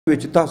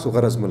چې تاسو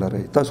غرض ملرئ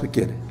تاسو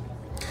کېنئ.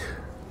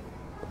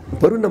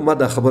 پرونه ما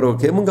دا خبره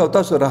وکړه موږ او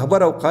تاسو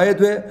رهبر او قائد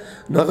وې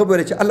نو هغه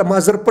به چې الله ما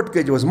زر پټ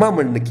کړي چې ما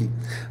منډ نه کړي.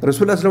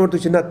 رسول الله صلی الله علیه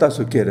وسلم چې نه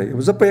تاسو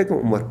کېنئ زه پوهېږم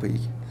عمر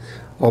پوهېږي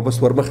او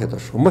بس ور مخې ته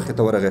شو مخې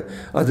ته ورغی.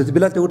 حضرت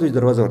بلال ته ورته چې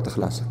دروازه ورته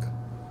خلاصه کړه.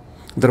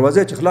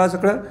 دروازه چې خلاصه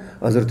کړه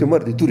حضرت عمر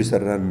د تورې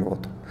سره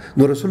راننوته.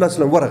 نو رسول الله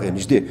صلی الله علیه وسلم ورغی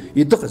نږدې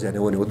یې دغه ځای نه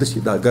ونیو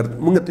داسې دا ګرد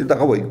موږ ته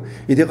دغه وایو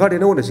یې دې غاړې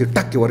نه ونیسي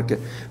ټک یې ورکړې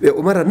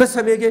عمره نه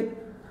سمېږې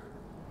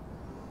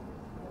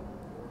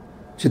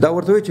چې دا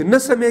ورته وایي چې نه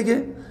سمېږې.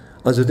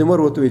 حضرت عمر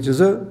ورته وایي چې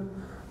زه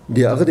د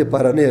هغه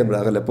دپاره نه یم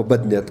راغلی په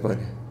بد نیت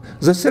باندې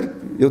زه صرف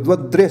یو دوه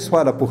درې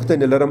سواله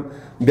پوښتنې لرم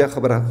بیا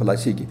خبره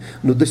خلاصېږي.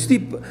 نو دستي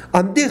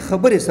همدې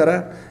خبرې سره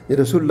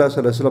رسول الله صلی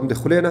الله علیه وسلم د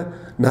خولې نه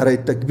نعره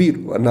تکبیر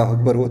الله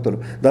اکبر وتلو.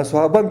 دا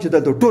صحابه هم چې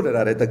دلته ټوله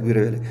نعره تکبیر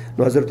ویلې.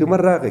 نو حضرت عمر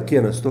راغی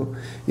کېناستو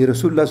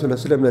رسول الله صلی الله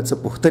علیه وسلم نه څه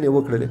پوښتنې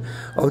وکړلې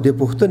او د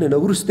پوښتنې نه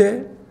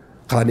وروسته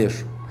قانع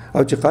شو.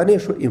 او چې قانع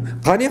شو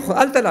قانع خو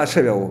هلته لا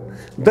شوی و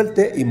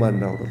دلته ایمان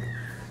راوړلو.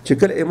 چې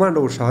کله ایمان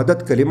او شهادت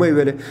کلمه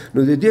ویلې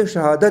نو د دې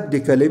شهادت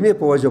د کلمې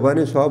په وجه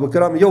باندې صحابه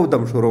کرام یو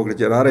دم شروع کړل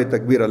چې نعره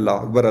تکبیر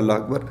الله اکبر الله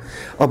اکبر.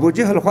 ابو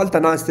جهل خو هلته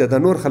ناست دی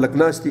د نور خلک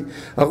ناست دي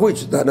هغوی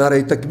چې دا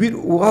نعره تکبیر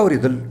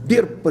واورېدل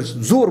ډېر په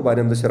زور باندې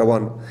همداسې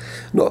روان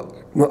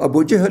نو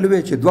ابو جهل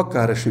وی چې دوه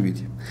کاره شوي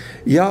دي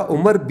یا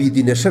عمر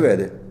بېدینه شوی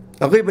دی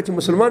هغوی به چې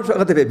مسلمان شو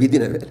هغه ته به یې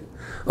بېدینه ویل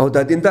او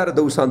دا دیندار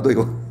د اوسان دوی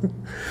و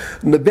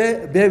نو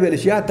بیا ویل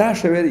چې یا دا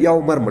شوی دی یا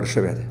عمر مړ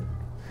شوی دی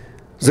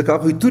ځکه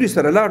هغوی تورې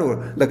سره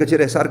لاړو لکه چې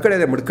رحصار کړی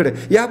دی مړ کړی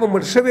یا به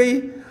مړ شوی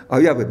او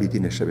یا به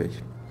بېدینه شوی.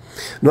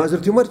 نو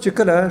حضرت عمر چې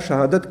کله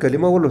شهادت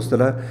کلمه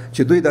ولوستله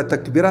چې دوی دا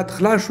تکبیرات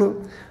خلاص شو نو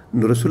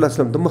رسول الله صلی الله علیه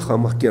وسلم د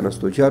مخامخ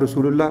کېناستو چې یا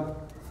رسول الله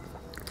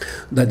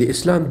دا د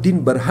اسلام دین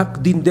برحق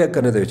دین دی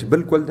که نه دی چې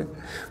بالکل دی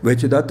وایي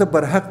چې دا ته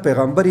برحق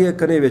پیغمبر یې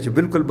که نه وایي چې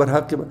بالکل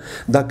برحق یم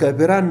دا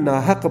کافران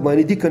ناحق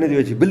باندې دي که نه دی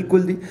وایي چې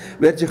بالکل دي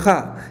وایي چې ښه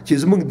چې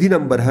زموږ دین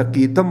هم برحق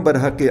یي تم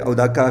برحق یې او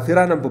دا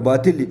کافران هم په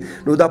باطل دي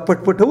نو دا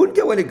پټ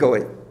پټونکي ولې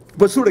کوئ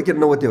په سوړه کې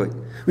ننوتې وایي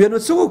وایي نو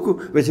څه وکړو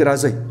وایي چې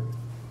راځئ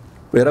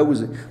وایي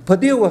راوځئ. په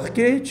دې وخت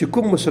کې چې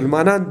کوم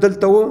مسلمانان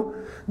دلته وو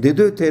د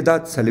دوی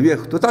تعداد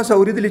 40 تاسو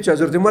اورېدلي چې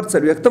حضرت عمر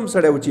 40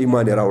 سړی و چې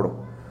ایمان یې راوړو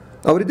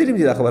اورېدلي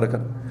مې دا خبره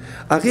کړه.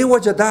 هغې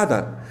وجه دا ده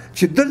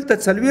چې دلته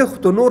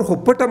 40 نور خو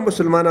پټه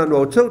مسلمانان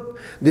وو څه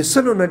د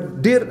 100 نه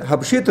ډېر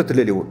حبشې ته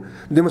تللي وو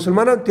د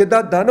مسلمانانو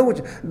تعداد دا نه و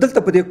چې دلته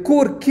په دې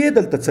کور کې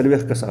دلته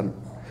 40 کسان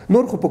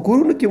نور خو په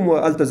کورونو کې مو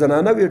هلته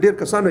زنانه وې ډېر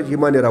کسانو چې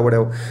ایمان یې راوړی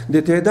و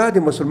د تعداد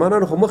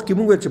مسلمانانو خو مخکې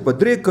مونږ ویل چې په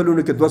 3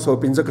 کلونو کې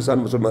 215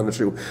 کسان مسلمانان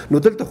شوي نو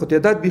دلته خو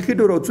تعداد بیخي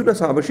ډېر او څونه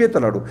حبشې ته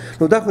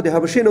لاړو نو دا خو د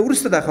حبشې نه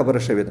وروسته دا خبره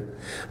شوې ده.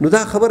 نو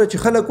دا خبره چې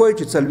خلک وایي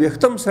چې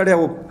 40 سړی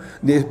و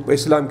د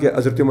اسلام کې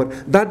حضرت عمر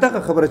دا دغه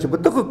خبره چې په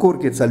دغه کور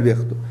کې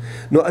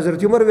 40 نو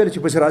حضرت عمر ویل چې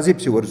پس راځي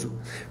پسې ورځو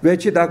وایي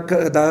چې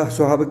دا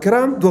صحابه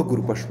کرام 2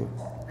 ګروپه شو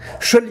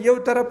شل یو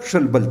طرف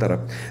شل بل طرف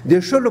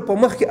د شلو په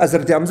مخ کې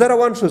حضرت حمزه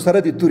روان شو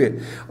سره د تورې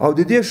او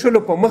د دې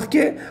شلو په مخ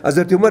کې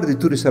حضرت عمر د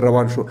تورې سره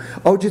روان شو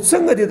او چې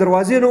څنګه د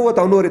دروازې نه ووت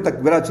او نورې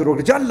تکبیرات شروع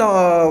کړې چې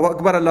الله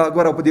اکبر الله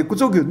اکبر او په دې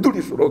کوڅو کې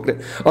دوړې شروع کړې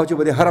او چې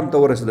په دې حرم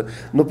ته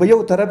ورسېده نو په یو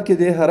طرف کې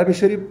د حرم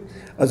شریف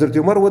حضرت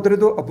عمر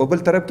ودرېدو او په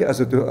بل طرف کې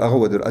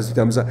حضرت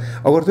حمزه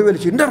او ورته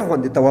ویل چې نر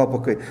غوندې طواف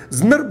وکړئ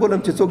نر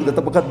بولم چې څوک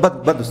درته فقط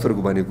بد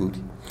سترګو باندې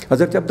ګوري.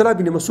 حضرت عبدالله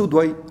بن مسعود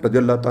وایي رضی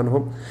الله تعالی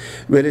عنه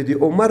ویلې د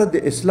عمر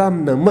د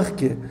اسلام نه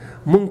مخکې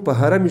مونږ په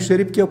حرم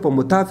شریف کې او په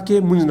مطاف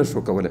کې مونږ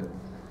نشو کولی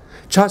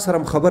چا سره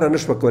هم خبره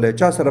نشوه کولی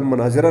چا سره هم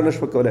مناظره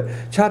نشوه کولی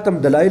چا ته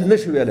هم دلایل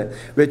نشو ویلی.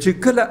 وایي چې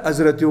کله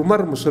حضرت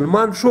عمر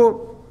مسلمان شو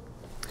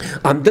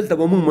همدلته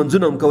به مونږ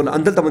منځونه هم کول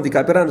همدلته باندې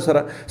کافرانو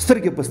سره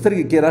سترګې په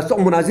سترګې کېناستو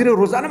او مناظرې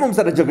روزانه هم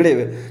سره جګړې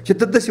وې چې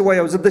ته داسې وایې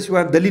او زه داسې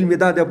وایم دلیل مې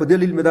دا دی او په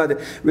دلیل مې دا دی.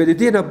 وایي د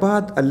دې نه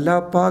بعد الله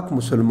پاک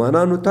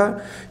مسلمانانو ته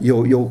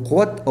یو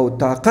قوت او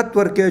طاقت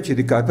ورکوي چې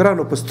د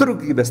کافرانو په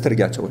سترګو کې به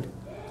سترګې اچولې.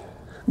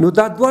 نو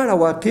دا دواړه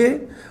واقع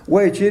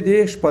وایي چې د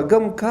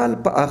 6 کال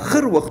په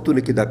آخر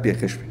وختونو کې دا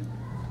پیښې شوې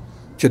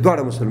چې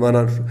دواړه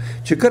مسلمانان شو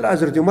چې کله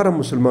حضرت عمر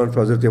مسلمان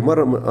شو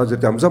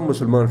حضرت حمزه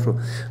مسلمان شو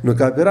نو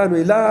کافرانو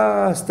یې لا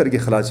سترګې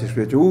خلاصې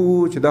شوې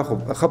چې دا خو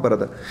خبره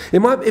ده.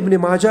 امام ابن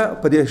ماجه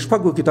په دې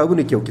 6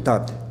 کتابونو کې یو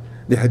کتاب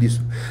دی د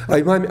حدیثو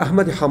امام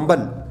احمد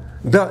حنبل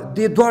دا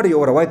دې دواړه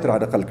یو روایت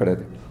را نقل کړی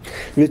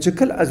دی چې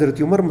کله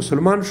حضرت عمر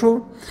مسلمان شو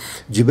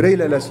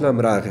جبرائیل علیه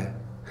السلام راغی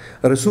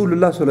رسول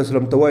الله صلی الله علیه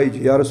وسلم ته وایي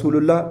یا رسول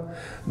الله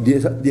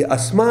د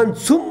اسمان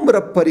څومره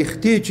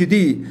فرښتې چې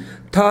دي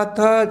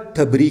تا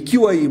تبریکي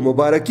وایي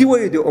مبارکي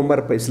وایي د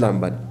عمر په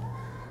اسلام باندې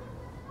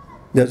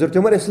د حضرت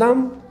عمر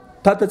اسلام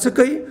تا ته څه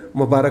کوي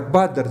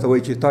مبارکباد درته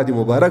وایي چې تا دې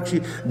مبارک شي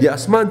د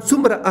اسمان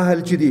څومره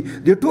اهل چې دي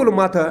د ټولو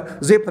ما ته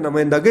زه په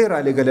نمایندګۍ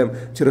رالېږلی یم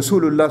چې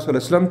رسول الله صلی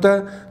الله علیه وسلم ته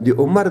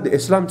د عمر د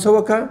اسلام څه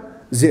وکړه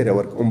زیری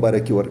ورکړه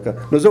مبارکي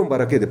ورکړه نو زه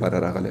مبارکۍ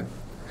دپاره راغلی یم.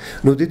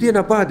 نو د دې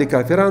نه بعد د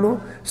کافرانو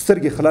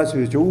سترګې خلاصې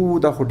وې چې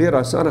دا خو ډېره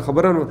اسانه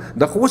خبره نو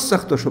دا خو اوس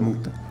سخته شو موږ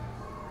ته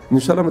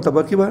انشاءالله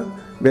مطابقي به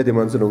بیا د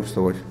مانځه نه وروسته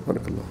وایي.